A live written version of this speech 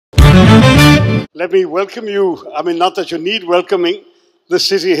let me welcome you. I mean, not that you need welcoming. The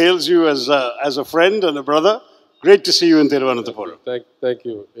city hails you as a friend and a brother. Great to see you in Thiruvananthapuram. Thank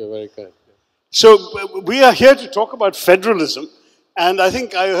you. You're very kind. So we are here to talk about federalism. And I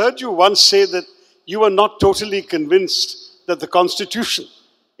think I heard you once say that you were not totally convinced that the Constitution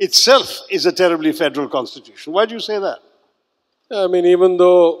itself is a terribly federal constitution. Why do you say that? I mean, even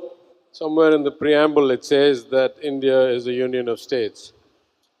though somewhere in the preamble it says that India is a union of states,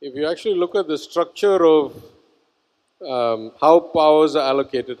 if you actually look at the structure of how powers are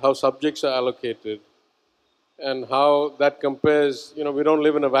allocated, how subjects are allocated, and how that compares, you know, we don't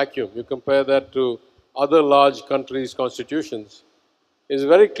live in a vacuum. You compare that to other large countries' constitutions. It's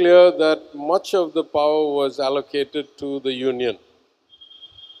very clear that much of the power was allocated to the union.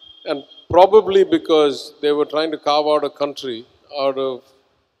 And probably because they were trying to carve out a country out of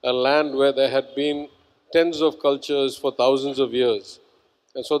a land where there had been tens of cultures for thousands of years.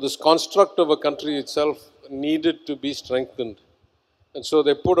 And so this construct of a country itself needed to be strengthened. And so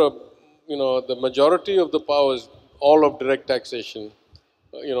they put the majority of the powers, all of direct taxation,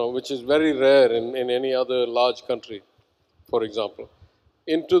 which is very rare in any other large country, for example,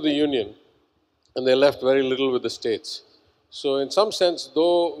 into the union. And they left very little with the states. So in some sense,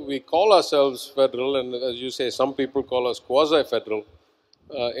 though we call ourselves federal, and as you say, some people call us quasi-federal,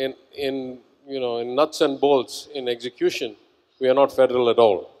 in nuts and bolts, in execution, we are not federal at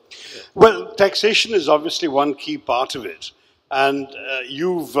all. Well, taxation is obviously one key part of it. And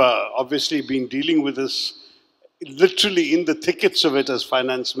you've obviously been dealing with this literally in the thickets of it as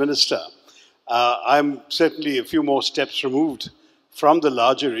finance minister. I'm certainly a few more steps removed from the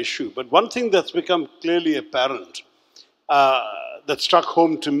larger issue. But one thing that's become clearly apparent that struck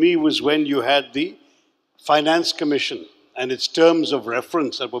home to me was when you had the Finance Commission and its terms of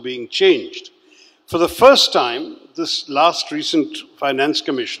reference that were being changed. For the first time, this last recent Finance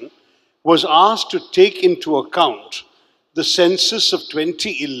Commission was asked to take into account the census of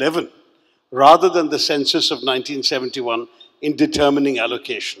 2011 rather than the census of 1971 in determining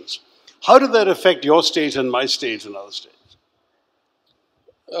allocations. How did that affect your state and my state and other states?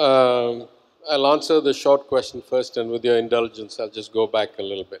 I'll answer the short question first, and with your indulgence, I'll just go back a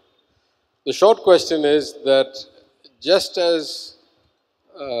little bit. The short question is that just as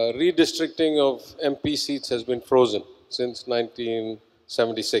redistricting of MP seats has been frozen since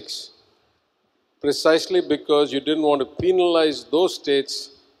 1976, precisely because you didn't want to penalize those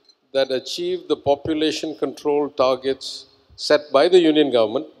states that achieved the population control targets set by the union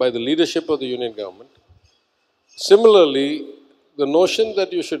government, by the leadership of the union government. Similarly, the notion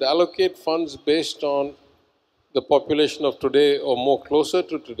that you should allocate funds based on the population of today or more closer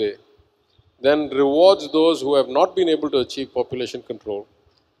to today, then rewards those who have not been able to achieve population control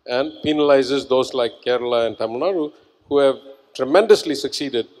and penalizes those like Kerala and Tamil Nadu who have tremendously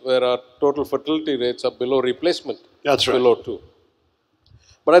succeeded, where our total fertility rates are below replacement. That's right. Below 2.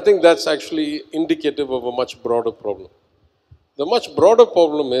 But I think that's actually indicative of a much broader problem. The much broader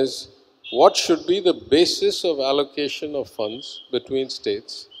problem is what should be the basis of allocation of funds between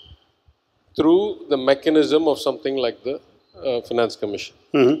states through the mechanism of something like the Finance Commission.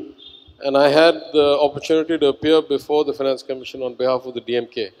 Mm-hmm. And I had the opportunity to appear before the Finance Commission on behalf of the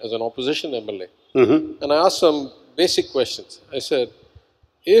DMK as an opposition MLA. Mm-hmm. And I asked some basic questions. I said,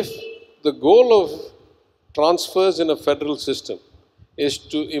 if the goal of transfers in a federal system is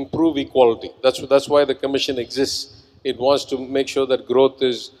to improve equality, that's why the Commission exists. It wants to make sure that growth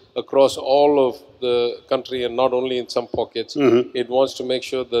is across all of the country and not only in some pockets. Mm-hmm. It wants to make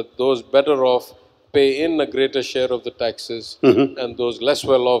sure that those better off pay in a greater share of the taxes, mm-hmm. and those less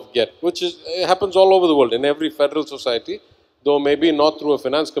well off get, which it happens all over the world, in every federal society, though maybe not through a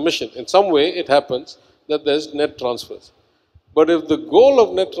finance commission. In some way, it happens that there's net transfers. But if the goal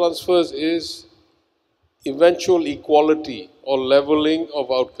of net transfers is eventual equality or leveling of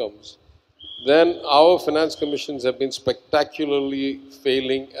outcomes, then our finance commissions have been spectacularly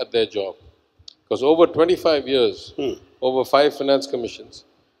failing at their job. Because over 25 years, over 5 finance commissions,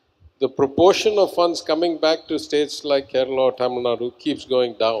 the proportion of funds coming back to states like Kerala or Tamil Nadu keeps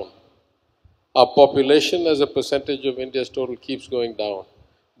going down. Our population as a percentage of India's total keeps going down.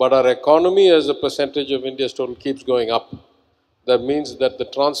 But our economy as a percentage of India's total keeps going up. That means that the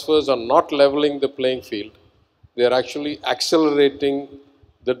transfers are not leveling the playing field. They are actually accelerating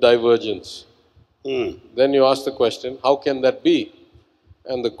the divergence. Then you ask the question, how can that be?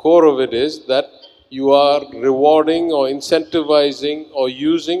 And the core of it is that you are rewarding or incentivizing or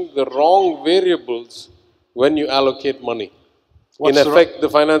using the wrong variables when you allocate money. In effect, the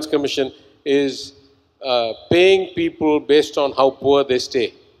Finance Commission is paying people based on how poor they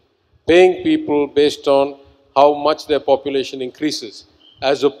stay, paying people based on how much their population increases.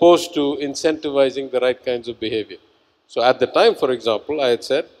 as opposed to incentivizing the right kinds of behavior. So at the time, for example, I had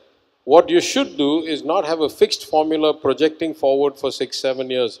said, what you should do is not have a fixed formula projecting forward for 6, 7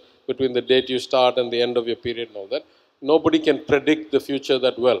 years between the date you start and the end of your period and all that. Nobody can predict the future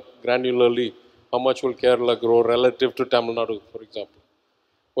that well, granularly. How much will Kerala grow relative to Tamil Nadu, for example?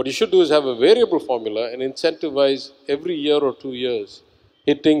 What you should do is have a variable formula and incentivize every year or 2 years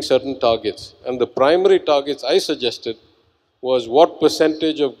hitting certain targets. And the primary targets I suggested was what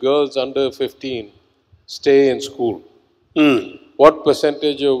percentage of girls under 15 stay in school. What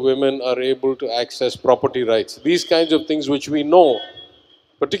percentage of women are able to access property rights. These kinds of things which we know,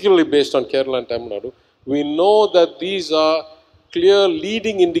 particularly based on Kerala and Tamil Nadu, we know that these are clear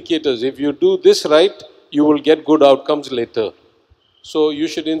leading indicators. If you do this right, you will get good outcomes later. So you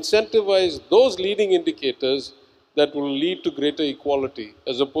should incentivize those leading indicators that will lead to greater equality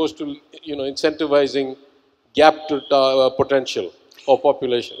as opposed to incentivizing gap to potential or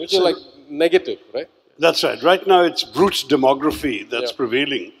population, which is like negative, right? That's right. Right now it's brute demography that's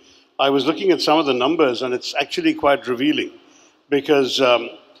prevailing. I was looking at some of the numbers and it's actually quite revealing because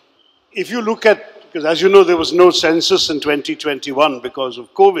if you look at, because as you know there was no census in 2021 because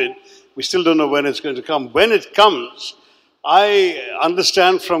of COVID, we still don't know when it's going to come. When it comes, I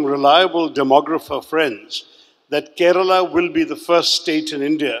understand from reliable demographer friends that Kerala will be the first state in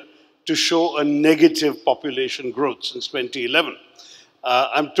India to show a negative population growth since 2011.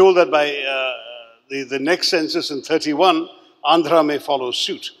 I'm told that by the next census in 31, Andhra may follow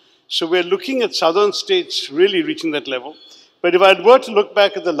suit. So we're looking at southern states really reaching that level. But if I were to look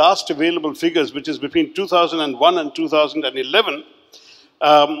back at the last available figures, which is between 2001 and 2011,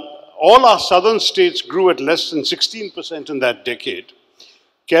 all our southern states grew at less than 16% in that decade.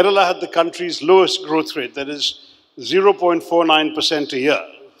 Kerala had the country's lowest growth rate, that is 0.49% a year,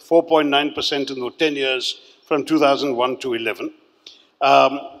 4.9% in the 10 years from 2001 to 11.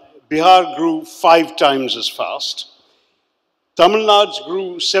 Bihar grew 5 times as fast. Tamil Nadu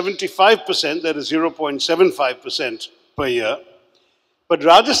grew 75%, that is 0.75% per year. But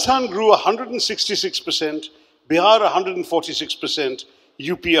Rajasthan grew 166%, Bihar 146%,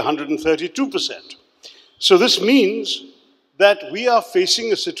 UP 132%. So this means that we are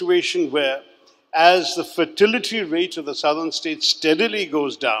facing a situation where as the fertility rate of the southern states steadily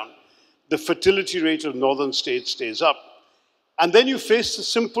goes down, the fertility rate of northern states stays up. And then you face the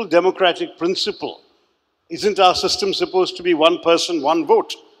simple democratic principle. Isn't our system supposed to be one person, one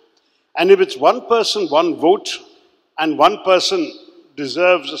vote? And if it's one person, one vote, and one person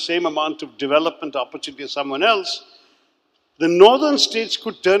deserves the same amount of development opportunity as someone else, the northern states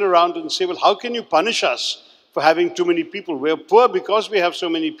could turn around and say, well, how can you punish us for having too many people? We're poor because we have so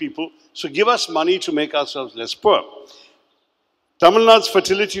many people, so give us money to make ourselves less poor. Tamil Nadu's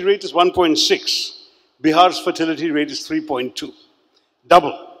fertility rate is 1.6. Bihar's fertility rate is 3.2.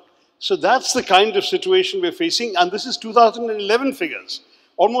 Double. So that's the kind of situation we're facing, and this is 2011 figures.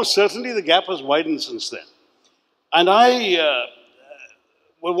 Almost certainly the gap has widened since then. And I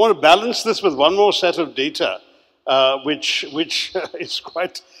will want to balance this with one more set of data, which is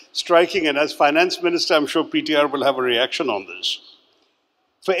quite striking. And as finance minister, I'm sure PTR will have a reaction on this.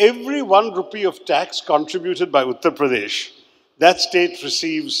 For every 1 rupee of tax contributed by Uttar Pradesh, that state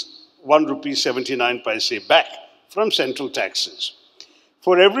receives 1 rupee 79 paise back from central taxes.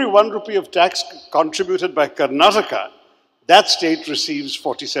 For every 1 rupee of tax contributed by Karnataka, that state receives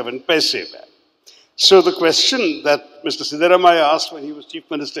 47 paise back. So the question that Mr. Siddaramaiah asked when he was Chief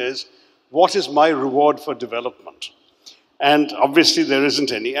Minister is, what is my reward for development? And obviously there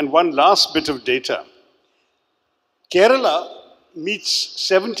isn't any. And one last bit of data. Kerala meets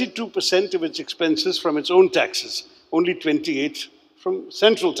 72% of its expenses from its own taxes, only 28% from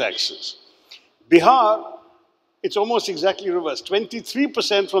central taxes. Bihar, it's almost exactly reversed.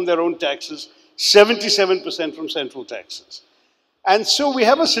 23% from their own taxes, 77% from central taxes. And so we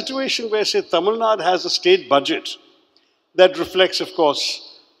have a situation where, say, Tamil Nadu has a state budget that reflects, of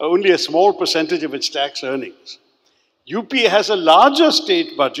course, only a small percentage of its tax earnings. UP has a larger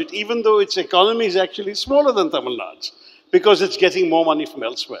state budget, even though its economy is actually smaller than Tamil Nadu's, because it's getting more money from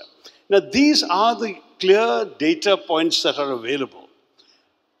elsewhere. Now, these are the clear data points that are available.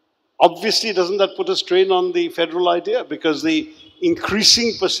 Obviously, doesn't that put a strain on the federal idea? Because the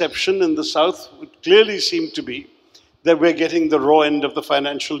increasing perception in the South would clearly seem to be that we're getting the raw end of the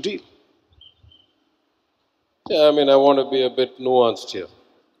financial deal. Yeah, I mean, I want to be a bit nuanced here.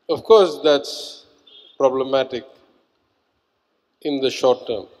 Of course, that's problematic in the short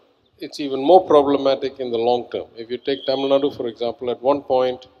term. It's even more problematic in the long term. If you take Tamil Nadu, for example, at one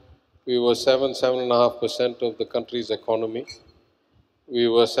point, we were 7.5% of the country's economy. We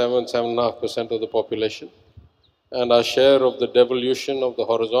were 7.5% of the population. and our share of the devolution of the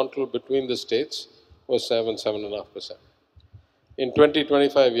horizontal between the states was 7.5%. In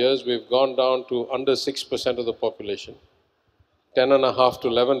 20-25 years, we've gone down to under 6% of the population, 10.5 to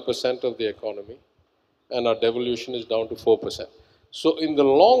 11% of the economy, and our devolution is down to 4%. So in the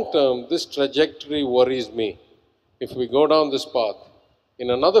long term, this trajectory worries me. If we go down this path, in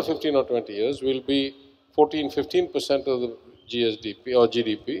another 15 or 20 years, we'll be 14-15% of the GSDP or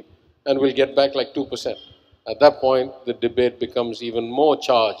GDP, and we'll get back like 2%. At that point, the debate becomes even more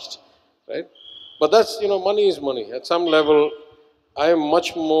charged, right? But that's, money is money. At some level, I am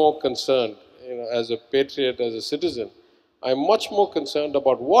much more concerned, as a patriot, as a citizen, I'm much more concerned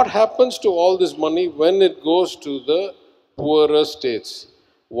about what happens to all this money when it goes to the poorer states.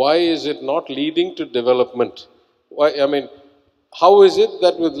 Why is it not leading to development? How is it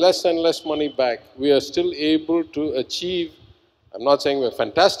that with less and less money back, we are still able to achieve, I'm not saying we're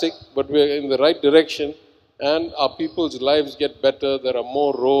fantastic, but we're in the right direction, and our people's lives get better, there are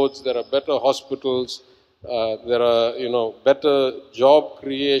more roads, there are better hospitals, there are, better job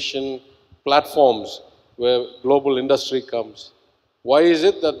creation platforms where global industry comes. Why is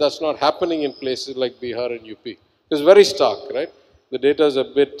it that that's not happening in places like Bihar and UP? It's very stark, right? The data is a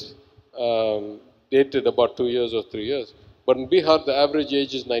bit dated, about 2 years or 3 years. But in Bihar, the average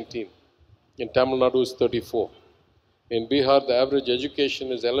age is 19. In Tamil Nadu, is 34. In Bihar, the average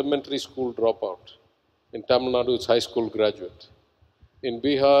education is elementary school dropout. In Tamil Nadu, it's high school graduate. In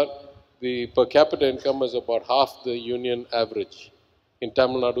Bihar, the per capita income is about half the union average. In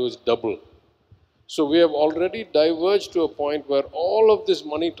Tamil Nadu, it's double. So we have already diverged to a point where all of this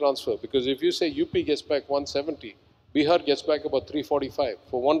money transfer, because if you say UP gets back 170, Bihar gets back about 345.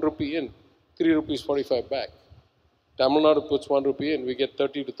 For 1 rupee in, 3 rupees 45 back. Tamil Nadu puts 1 rupee in, we get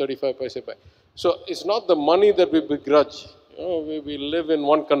 30 to 35 paise back. So it's not the money that we begrudge. We live in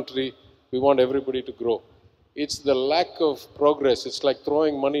one country, we want everybody to grow. It's the lack of progress. It's like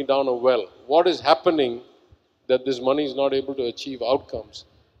throwing money down a well. What is happening that this money is not able to achieve outcomes?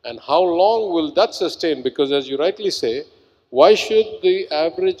 And how long will that sustain? Because as you rightly say, why should the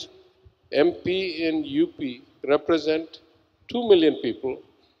average MP in UP represent 2 million people,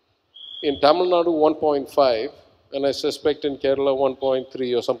 in Tamil Nadu 1.5, and I suspect in Kerala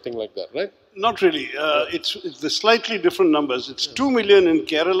 1.3 or something like that, right? Not really. It's the slightly different numbers. It's 2 million in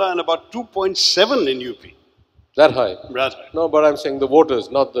Kerala and about 2.7 in UP. That high? That high. No, but I'm saying the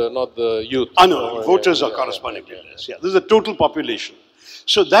voters, not the youth. No, voters are correspondingly less. Yeah, this is the total population.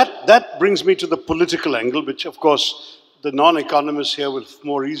 So that brings me to the political angle, which of course the non-economists here will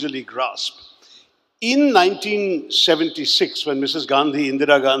more easily grasp. In 1976, when Mrs. Gandhi,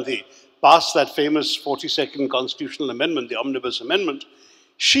 Indira Gandhi, passed that famous 42nd constitutional amendment, the Omnibus Amendment,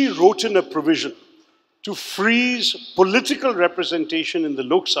 she wrote in a provision to freeze political representation in the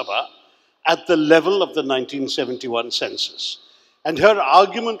Lok Sabha at the level of the 1971 census. And her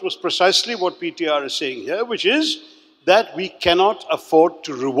argument was precisely what PTR is saying here, which is that we cannot afford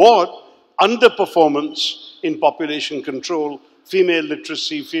to reward underperformance in population control, female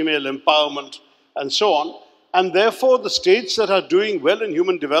literacy, female empowerment, and so on. And therefore, the states that are doing well in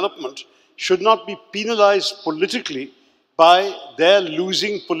human development should not be penalized politically by their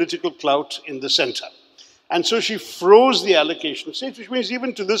losing political clout in the center. And so she froze the allocation of states, which means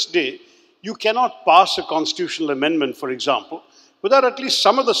even to this day, you cannot pass a constitutional amendment, for example, without at least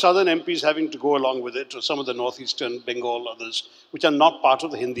some of the southern MPs having to go along with it, or some of the northeastern, Bengal, others, which are not part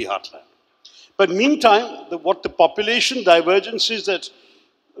of the Hindi heartland. But meantime, what the population divergences that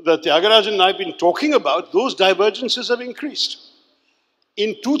Thiagarajan and I have been talking about, those divergences have increased.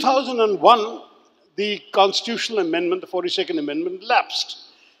 In 2001, the constitutional amendment, the 42nd amendment, lapsed.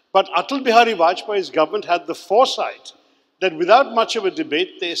 But Atal Bihari Vajpayee's government had the foresight that without much of a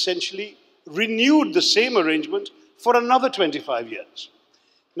debate, they essentially renewed the same arrangement for another 25 years.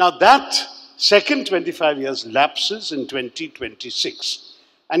 Now that second 25 years lapses in 2026.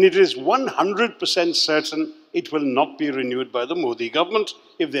 And it is 100% certain it will not be renewed by the Modi government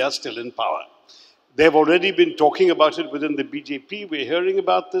if they are still in power. They've already been talking about it within the BJP. We're hearing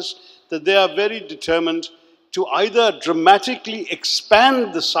about this, that they are very determined to either dramatically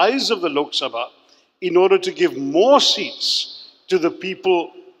expand the size of the Lok Sabha in order to give more seats to the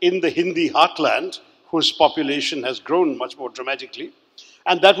people in the Hindi heartland, whose population has grown much more dramatically.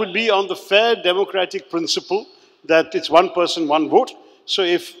 And that would be on the fair democratic principle that it's one person, one vote. So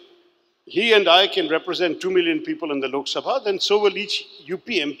if he and I can represent 2 million people in the Lok Sabha, then so will each UP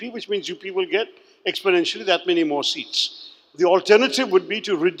MP, which means UP will get exponentially that many more seats. The alternative would be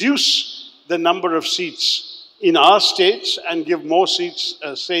to reduce the number of seats in our states and give more seats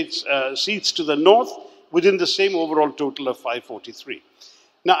to the north within the same overall total of 543.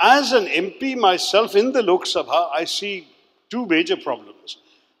 Now, as an MP myself in the Lok Sabha, I see two major problems.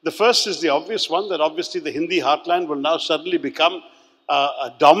 The first is the obvious one, that obviously the Hindi heartland will now suddenly become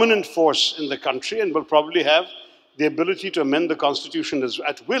a dominant force in the country and will probably have the ability to amend the constitution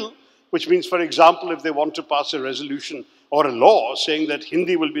at will, which means, for example, if they want to pass a resolution or a law saying that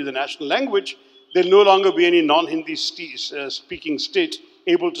Hindi will be the national language, there'll no longer be any non-Hindi speaking state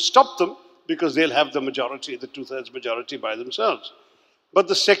able to stop them because they'll have the majority, the two-thirds majority by themselves. But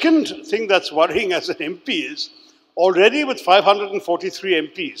the second thing that's worrying as an MP is, already with 543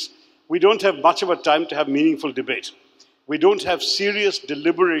 MPs, we don't have much of a time to have meaningful debate. We don't have serious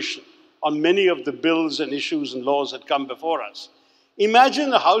deliberation on many of the bills and issues and laws that come before us.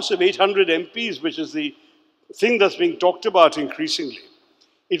 Imagine a House of 800 MPs, which is the thing that's being talked about increasingly.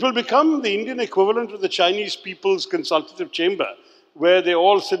 It will become the Indian equivalent of the Chinese People's Consultative Chamber, where they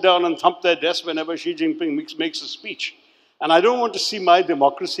all sit down and thump their desk whenever Xi Jinping makes a speech. And I don't want to see my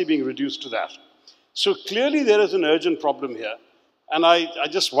democracy being reduced to that. So clearly there is an urgent problem here. And I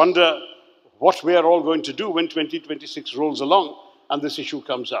just wonder what we are all going to do when 2026 rolls along and this issue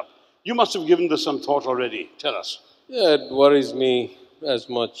comes up. You must have given this some thought already. Tell us. Yeah, it worries me as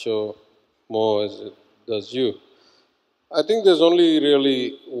much or more as it does you. I think there's only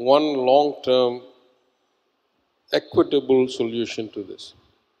really one long-term equitable solution to this.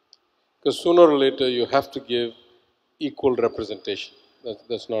 Because sooner or later you have to give equal representation.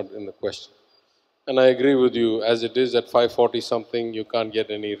 That's not in the question. And I agree with you, as it is at 540 something, you can't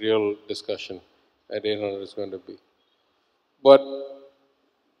get any real discussion. At 800 it's going to be. But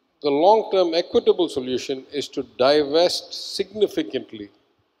the long-term equitable solution is to divest significantly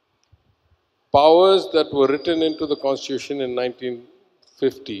powers that were written into the Constitution in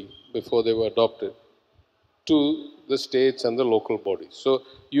 1950, before they were adopted, to the states and the local bodies. So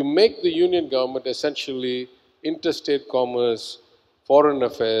you make the union government essentially interstate commerce, foreign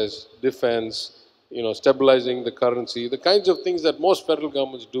affairs, defense, stabilizing the currency, the kinds of things that most federal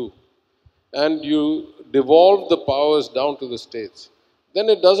governments do. And you devolve the powers down to the states. Then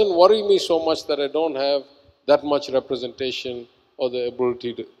it doesn't worry me so much that I don't have that much representation or the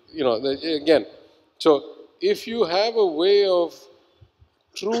ability to, again. So if you have a way of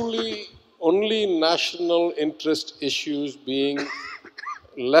truly only national interest issues being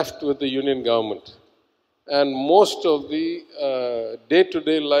left with the union government, and most of the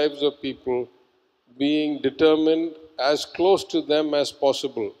day-to-day lives of people being determined as close to them as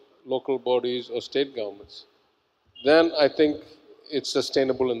possible, local bodies or state governments, then I think it's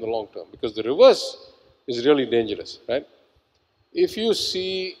sustainable in the long term. Because the reverse is really dangerous, right? If you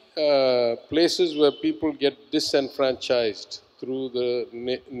see places where people get disenfranchised through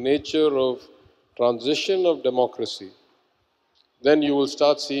the nature of transition of democracy, then you will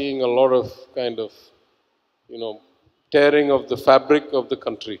start seeing a lot of kind of tearing of the fabric of the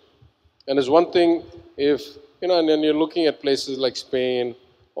country. And it's one thing if, and then you're looking at places like Spain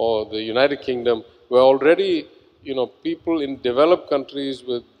or the United Kingdom, where already, people in developed countries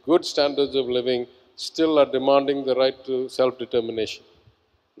with good standards of living still are demanding the right to self-determination.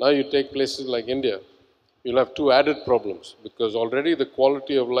 Now you take places like India, you'll have two added problems, because already the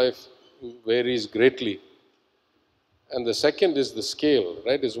quality of life varies greatly. And the second is the scale,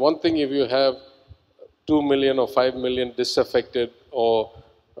 right? It's one thing if you have 2 million or 5 million disaffected or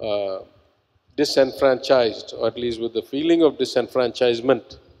disenfranchised, or at least with the feeling of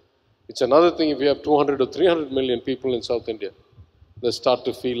disenfranchisement. It's another thing if you have 200 or 300 million people in South India that start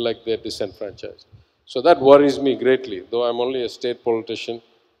to feel like they're disenfranchised. So that worries me greatly, though I'm only a state politician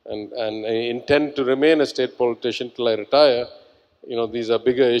and I intend to remain a state politician till I retire. These are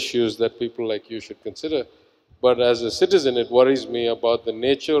bigger issues that people like you should consider. But as a citizen, it worries me about the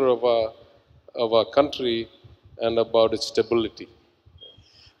nature of our country and about its stability.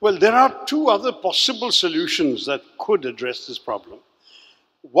 Well, there are two other possible solutions that could address this problem.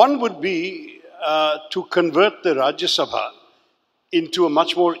 One would be to convert the Rajya Sabha into a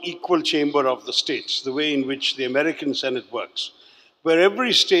much more equal chamber of the states, the way in which the American Senate works, where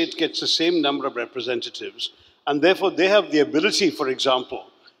every state gets the same number of representatives, and therefore they have the ability, for example,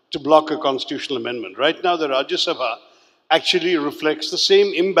 to block a constitutional amendment. Right now, the Rajya Sabha actually reflects the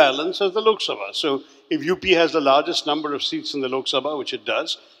same imbalance as the Lok Sabha. So if UP has the largest number of seats in the Lok Sabha, which it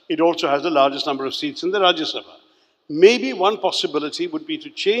does, it also has the largest number of seats in the Rajya Sabha. Maybe one possibility would be to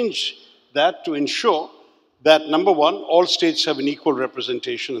change that to ensure that, number one, all states have an equal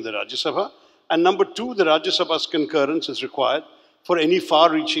representation in the Rajya Sabha, and number two, the Rajya Sabha's concurrence is required for any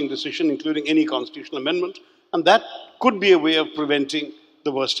far-reaching decision, including any constitutional amendment, and that could be a way of preventing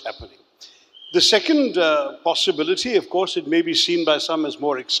the worst happening. The second possibility, of course, it may be seen by some as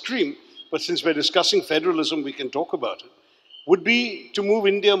more extreme, but since we're discussing federalism, we can talk about it, would be to move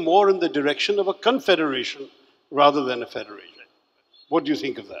India more in the direction of a confederation rather than a federation. What do you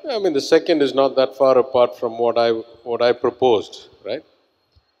think of that? I mean, the second is not that far apart from what I proposed, right?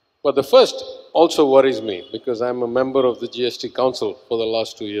 But the first also worries me because I'm a member of the GST Council for the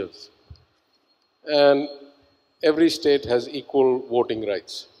last 2 years. And every state has equal voting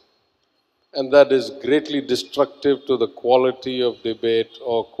rights. And that is greatly destructive to the quality of debate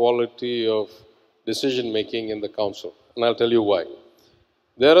or quality of decision making in the council. And I'll tell you why.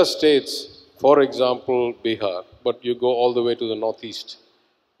 There are states, for example, Bihar, but you go all the way to the northeast,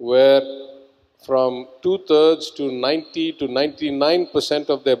 where from 2/3 to 90 to 99%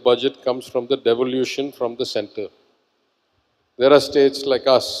 of their budget comes from the devolution from the center. There are states like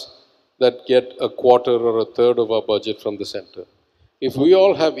us that get a quarter or a third of our budget from the center. If we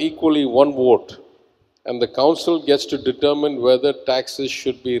all have equally one vote, and the council gets to determine whether taxes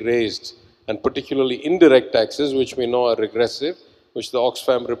should be raised, and particularly indirect taxes, which we know are regressive, which the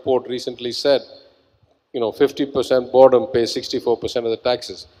Oxfam report recently said, 50% boredom pays 64% of the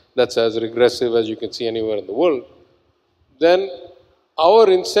taxes. That's as regressive as you can see anywhere in the world. Then our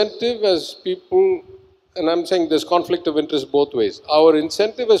incentive as people, and I'm saying there's conflict of interest both ways. Our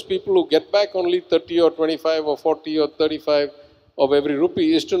incentive as people who get back only 30 or 25 or 40 or 35 of every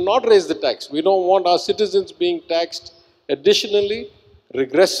rupee is to not raise the tax. We don't want our citizens being taxed additionally,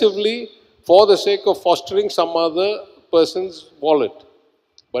 regressively, for the sake of fostering some other person's wallet.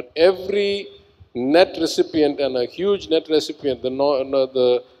 But every net recipient, and a huge net recipient,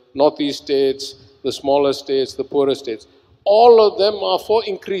 the northeast states, the smaller states, the poorer states, all of them are for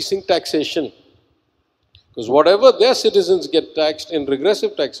increasing taxation. Because whatever their citizens get taxed in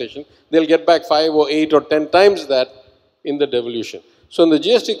regressive taxation, they'll get back 5 or 8 or 10 times that in the devolution. So in the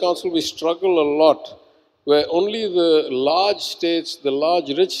GST Council, we struggle a lot, where only the large states, the large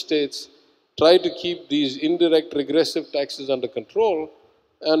rich states, try to keep these indirect regressive taxes under control,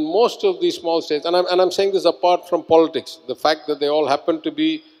 and most of these small states, and I'm saying this apart from politics, the fact that they all happen to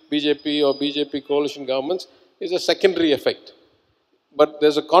be BJP or BJP coalition governments is a secondary effect. But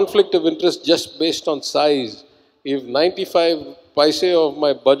there's a conflict of interest just based on size. If 95 paise of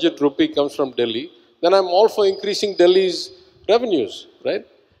my budget rupee comes from Delhi, then I'm all for increasing Delhi's revenues, right?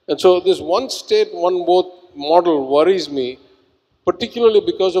 And so this one state, one vote model worries me, particularly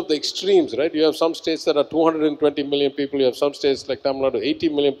because of the extremes, right? You have some states that are 220 million people, you have some states like Tamil Nadu, 80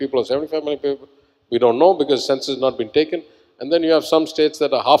 million people or 75 million people. We don't know because census has not been taken. And then you have some states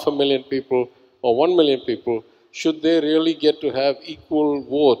that are 500,000 people or 1 million people. Should they really get to have equal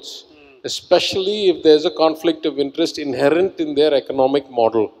votes, especially if there's a conflict of interest inherent in their economic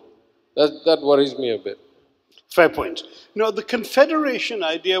model? That worries me a bit. Fair point. The confederation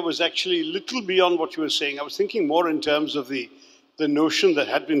idea was actually a little beyond what you were saying. I was thinking more in terms of the notion that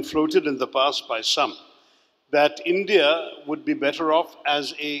had been floated in the past by some, that India would be better off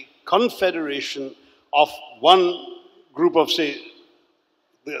as a confederation of one group of, say,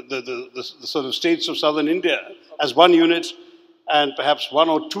 the sort of states of southern India as one unit, and perhaps 1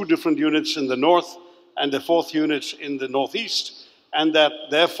 or 2 different units in the north, and the 4th unit in the northeast, and that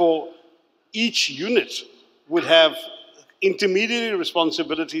therefore each unit would have intermediary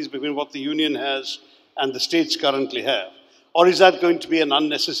responsibilities between what the union has and the states currently have. Or is that going to be an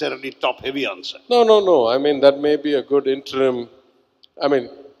unnecessarily top-heavy answer? No. I mean, that may be a good interim. I mean,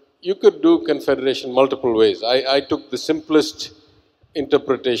 you could do confederation multiple ways. I took the simplest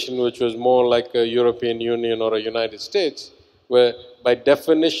interpretation, which was more like a European Union or a United States, where by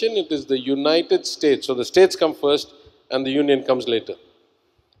definition it is the United States. So the states come first and the union comes later.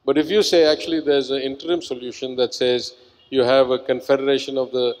 But if you say actually there's an interim solution that says you have a confederation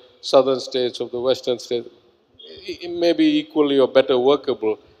of the southern states, of the western states, it may be equally or better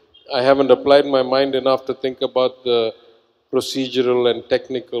workable. I haven't applied my mind enough to think about the procedural and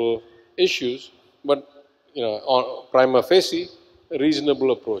technical issues, but on prima facie, a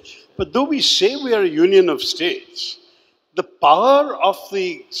reasonable approach. But though we say we are a union of states, the power of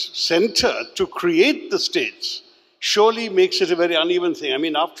the center to create the states surely makes it a very uneven thing. I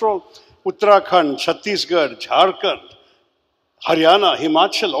mean, after all, Uttarakhand, Chhattisgarh, Jharkhand, Haryana,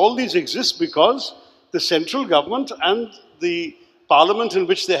 Himachal, all these exist because the central government and the parliament in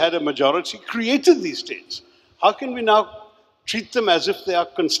which they had a majority created these states. How can we now treat them as if they are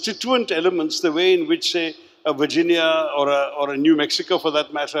constituent elements, the way in which, say, a Virginia or a New Mexico, for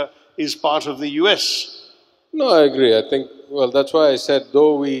that matter, is part of the US? No, I agree. I think, well, that's why I said,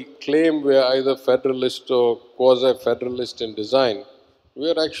 though we claim we are either federalist or quasi-federalist in design, we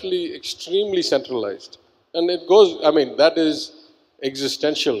are actually extremely centralized. And it goes, I mean, that is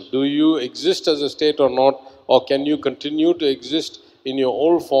existential. Do you exist as a state or not? Or can you continue to exist in your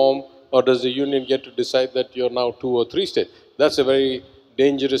old form? Or does the union get to decide that you're now 2 or 3 states? That's a very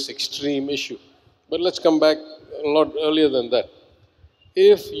dangerous, extreme issue. But let's come back a lot earlier than that.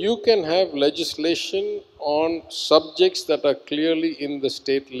 If you can have legislation on subjects that are clearly in the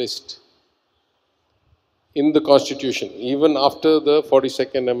state list, in the Constitution, even after the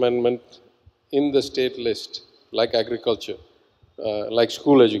 42nd Amendment in the state list, like agriculture, like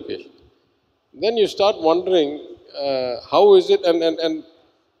school education, then you start wondering how is it, and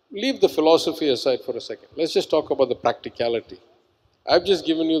leave the philosophy aside for a second. Let's just talk about the practicality. I've just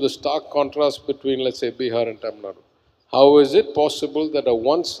given you the stark contrast between, let's say, Bihar and Tamil Nadu. How is it possible that a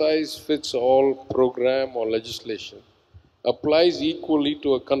one-size-fits-all program or legislation applies equally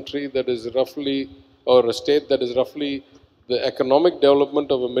to a country that is roughly, or a state that is roughly the economic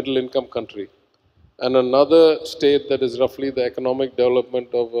development of a middle-income country, and another state that is roughly the economic development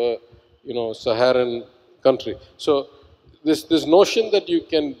of a, Saharan country? So this notion that you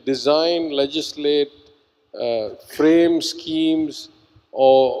can design, legislate, frame schemes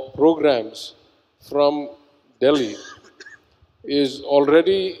or programs from Delhi is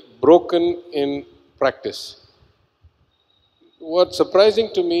already broken in practice. What's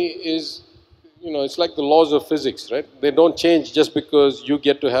surprising to me is, it's like the laws of physics, right? They don't change just because you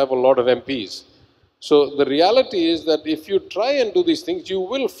get to have a lot of MPs. So the reality is that if you try and do these things, you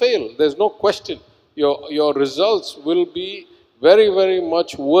will fail. There's no question. Your results will be very, very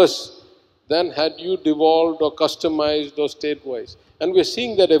much worse than had you devolved or customized or state-wise. And we're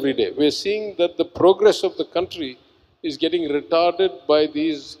seeing that every day. We're seeing that the progress of the country is getting retarded by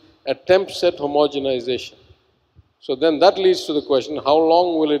these attempts at homogenization. So then that leads to the question, how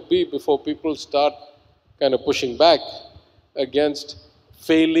long will it be before people start kind of pushing back against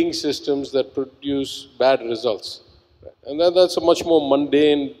failing systems that produce bad results? And that's a much more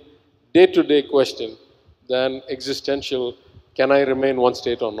mundane, day-to-day question than existential, can I remain one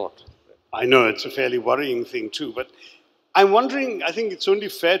state or not? I know it's a fairly worrying thing too, but I'm wondering, I think it's only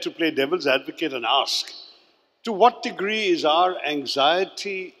fair to play devil's advocate and ask, to what degree is our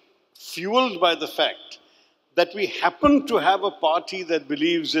anxiety fueled by the fact that we happen to have a party that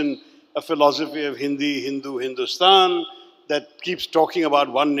believes in a philosophy of Hindi, Hindu, Hindustan, that keeps talking about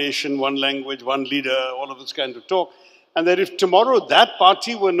one nation, one language, one leader, all of this kind of talk, and that if tomorrow that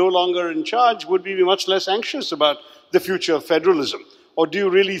party were no longer in charge, would we be much less anxious about the future of federalism? Or do you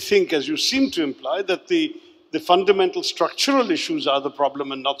really think, as you seem to imply, that the fundamental structural issues are the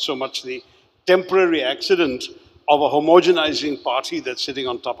problem and not so much the temporary accident of a homogenizing party that's sitting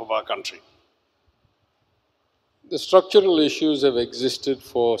on top of our country? The structural issues have existed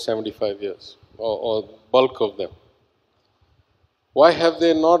for 75 years, or bulk of them. Why have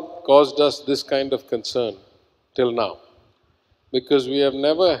they not caused us this kind of concern till now? Because we have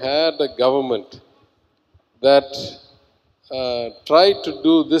never had a government that tried to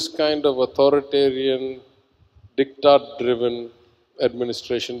do this kind of authoritarian, diktat-driven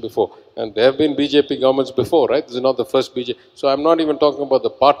administration before. And there have been BJP governments before, right? This is not the first BJP. So I'm not even talking about the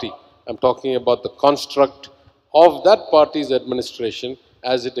party. I'm talking about the construct of that party's administration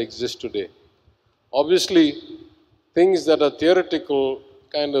as it exists today. Obviously, things that are theoretical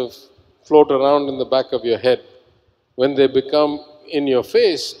kind of float around in the back of your head. When they become in your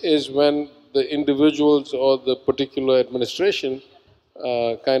face is when the individuals or the particular administration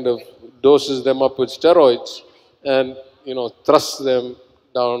kind of doses them up with steroids and thrusts them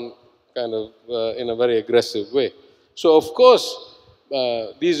down kind of in a very aggressive way. So of course,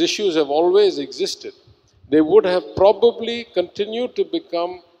 these issues have always existed. They would have probably continued to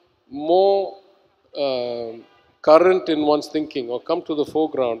become more current in one's thinking or come to the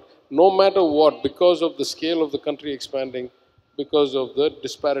foreground, no matter what, because of the scale of the country expanding, because of the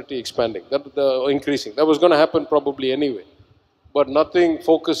disparity expanding, the increasing. That was going to happen probably anyway. But nothing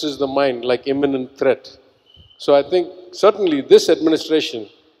focuses the mind like imminent threat. So I think certainly this administration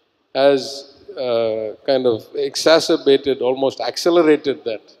has kind of exacerbated, almost accelerated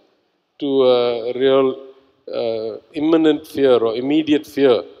that to a real imminent fear or immediate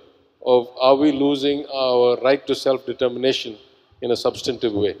fear of are we losing our right to self-determination in a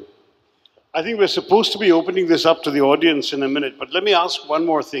substantive way. I think we're supposed to be opening this up to the audience in a minute, but let me ask one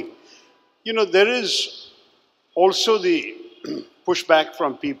more thing. There is also the pushback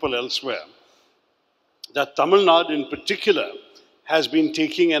from people elsewhere that Tamil Nadu in particular has been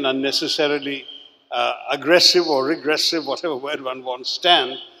taking an unnecessarily aggressive or regressive, whatever word one wants,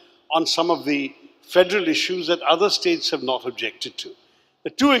 stand on some of the federal issues that other states have not objected to. The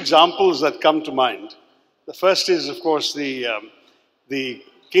two examples that come to mind, the first is, of course, the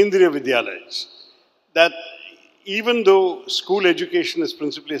Kendriya Vidyalayas, that even though school education is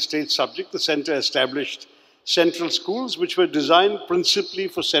principally a state subject, the center established central schools which were designed principally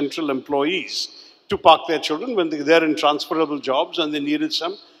for central employees to park their children when they're in transferable jobs and they needed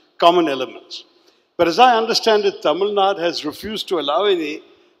some common elements. But as I understand it, Tamil Nadu has refused to allow any,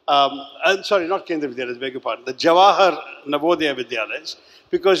 sorry, not Kendra Vidyalayas, beg your pardon, the Jawahar Navodaya Vidyalayas,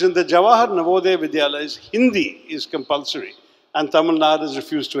 because in the Jawahar Navodaya Vidyalayas, Hindi is compulsory, and Tamil Nadu has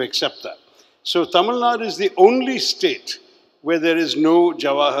refused to accept that. So Tamil Nadu is the only state where there is no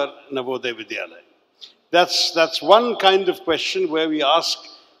Jawahar Navodaya Vidyalaya. That's one kind of question where we ask,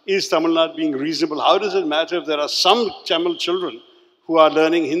 is Tamil Nadu being reasonable? How does it matter if there are some Tamil children who are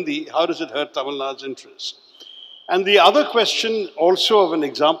learning Hindi? How does it hurt Tamil Nadu's interests? And the other question also of an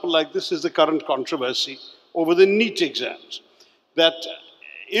example like this is the current controversy over the NEET exams. That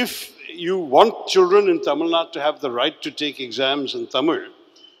if you want children in Tamil Nadu to have the right to take exams in Tamil,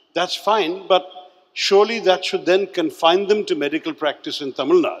 that's fine, but surely that should then confine them to medical practice in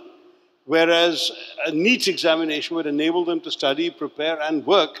Tamil Nadu, whereas a NEET examination would enable them to study, prepare, and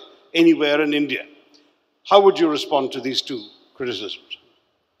work anywhere in India. How would you respond to these two criticisms?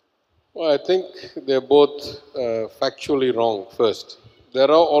 Well, I think they're both factually wrong, first. There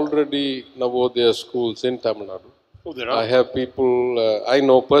are already Navodaya schools in Tamil Nadu. Oh, there are? I have people, I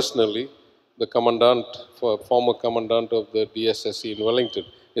know personally, the commandant, former commandant of the DSSC in Wellington,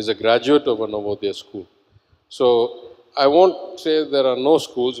 is a graduate of a Navodaya school. So I won't say there are no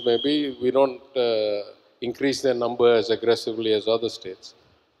schools, maybe we don't increase their number as aggressively as other states.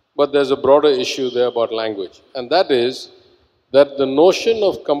 But there's a broader issue there about language. And that is that the notion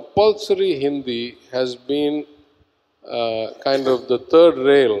of compulsory Hindi has been kind of the third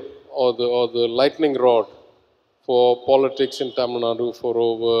rail or the lightning rod for politics in Tamil Nadu for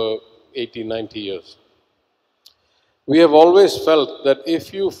over 80, 90 years. We have always felt that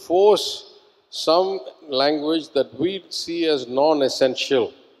if you force some language that we see as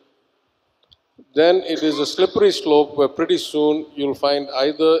non-essential, then it is a slippery slope where pretty soon you'll find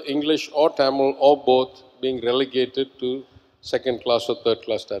either English or Tamil or both being relegated to second class or third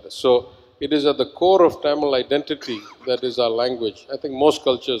class status. So it is at the core of Tamil identity that is our language. I think most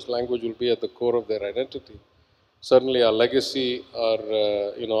cultures, language will be at the core of their identity. Certainly our legacy,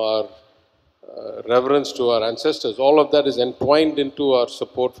 our reverence to our ancestors, all of that is entwined into our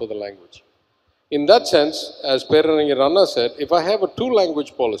support for the language. In that sense, as Peranangi Ranna said, if I have a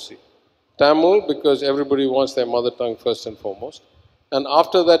two-language policy, Tamil because everybody wants their mother tongue first and foremost, and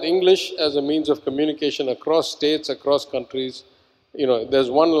after that English as a means of communication across states, across countries, there's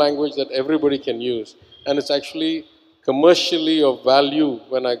one language that everybody can use, and it's actually commercially of value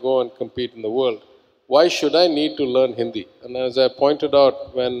when I go and compete in the world. Why should I need to learn Hindi? And as I pointed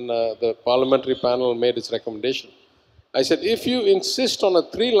out when the parliamentary panel made its recommendation, I said, if you insist on a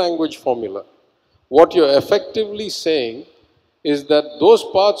three-language formula, what you're effectively saying is that those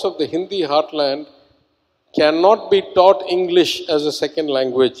parts of the Hindi heartland cannot be taught English as a second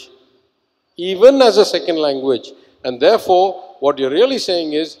language, even as a second language. And therefore, what you're really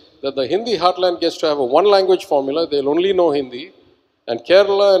saying is that the Hindi heartland gets to have a one-language formula, they'll only know Hindi, and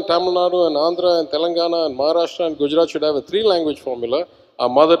Kerala and Tamil Nadu and Andhra and Telangana and Maharashtra and Gujarat should have a three-language formula, our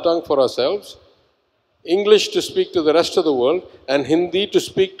mother tongue for ourselves, English to speak to the rest of the world, and Hindi to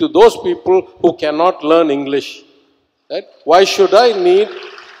speak to those people who cannot learn English. Right? Why should I need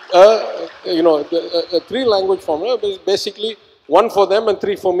a three-language formula? Basically, one for them and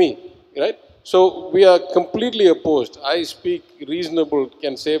three for me. Right? So we are completely opposed. I speak reasonable,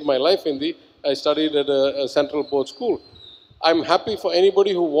 can save my life Hindi. I studied at a central board school. I'm happy for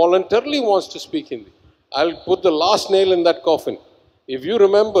anybody who voluntarily wants to speak Hindi. I'll put the last nail in that coffin. If you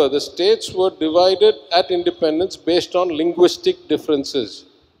remember, the states were divided at independence based on linguistic differences.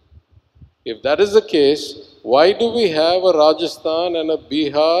 If that is the case, why do we have a Rajasthan and a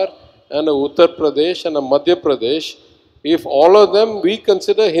Bihar and a Uttar Pradesh and a Madhya Pradesh? If all of them we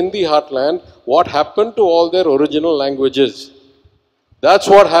consider Hindi heartland, what happened to all their original languages? That's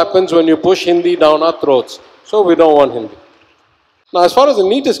what happens when you push Hindi down our throats. So we don't want Hindi. Now, as far as the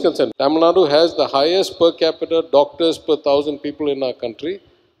NEET is concerned, Tamil Nadu has the highest per capita doctors per 1,000 people in our country,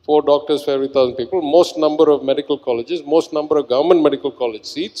 4 doctors for every 1,000 people, most number of medical colleges, most number of government medical college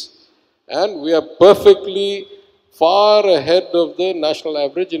seats, and we are perfectly far ahead of the national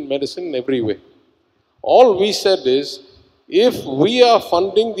average in medicine in every way. All we said is, if we are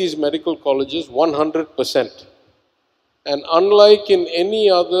funding these medical colleges 100%, and unlike in any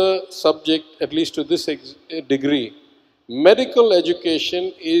other subject, at least to this degree, medical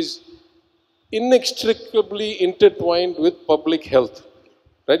education is inextricably intertwined with public health.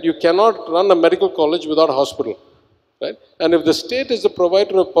 Right? You cannot run a medical college without a hospital. Right? And if the state is the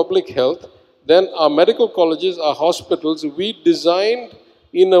provider of public health, then our medical colleges, our hospitals, we designed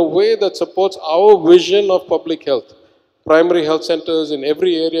in a way that supports our vision of public health. primary health centers in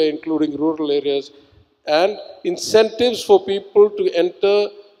every area, including rural areas, and incentives for people to enter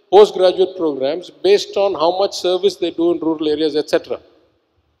postgraduate programs based on how much service they do in rural areas, etc.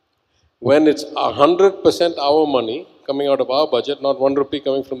 When it's 100% our money coming out of our budget, not 1 rupee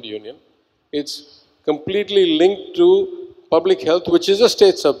coming from the union, it's completely linked to public health, which is a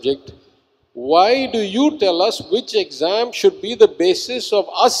state subject. Why do you tell us which exam should be the basis of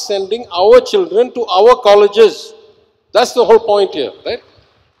us sending our children to our colleges? That's the whole point here, right?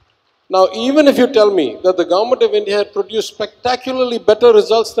 Now, even if you tell me that the government of India had produced spectacularly better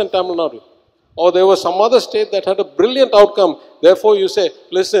results than Tamil Nadu, or there was some other state that had a brilliant outcome, therefore you say,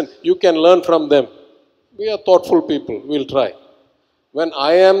 listen, you can learn from them. We are thoughtful people, we'll try. When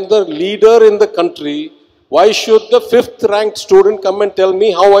I am the leader in the country, why should the 5th ranked student come and tell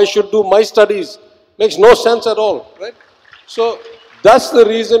me how I should do my studies? Makes no sense at all, right? So that's the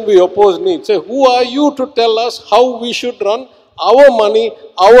reason we oppose NEET. Say, who are you to tell us how we should run our money,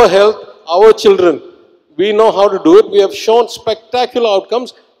 our health, our children? We know how to do it. We have shown spectacular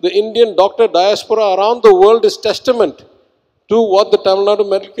outcomes. The Indian doctor diaspora around the world is testament to what the Tamil Nadu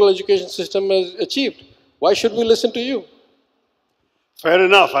medical education system has achieved. Why should we listen to you? Fair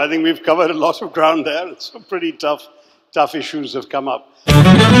enough. I think we've covered a lot of ground there. Some pretty tough issues have come up.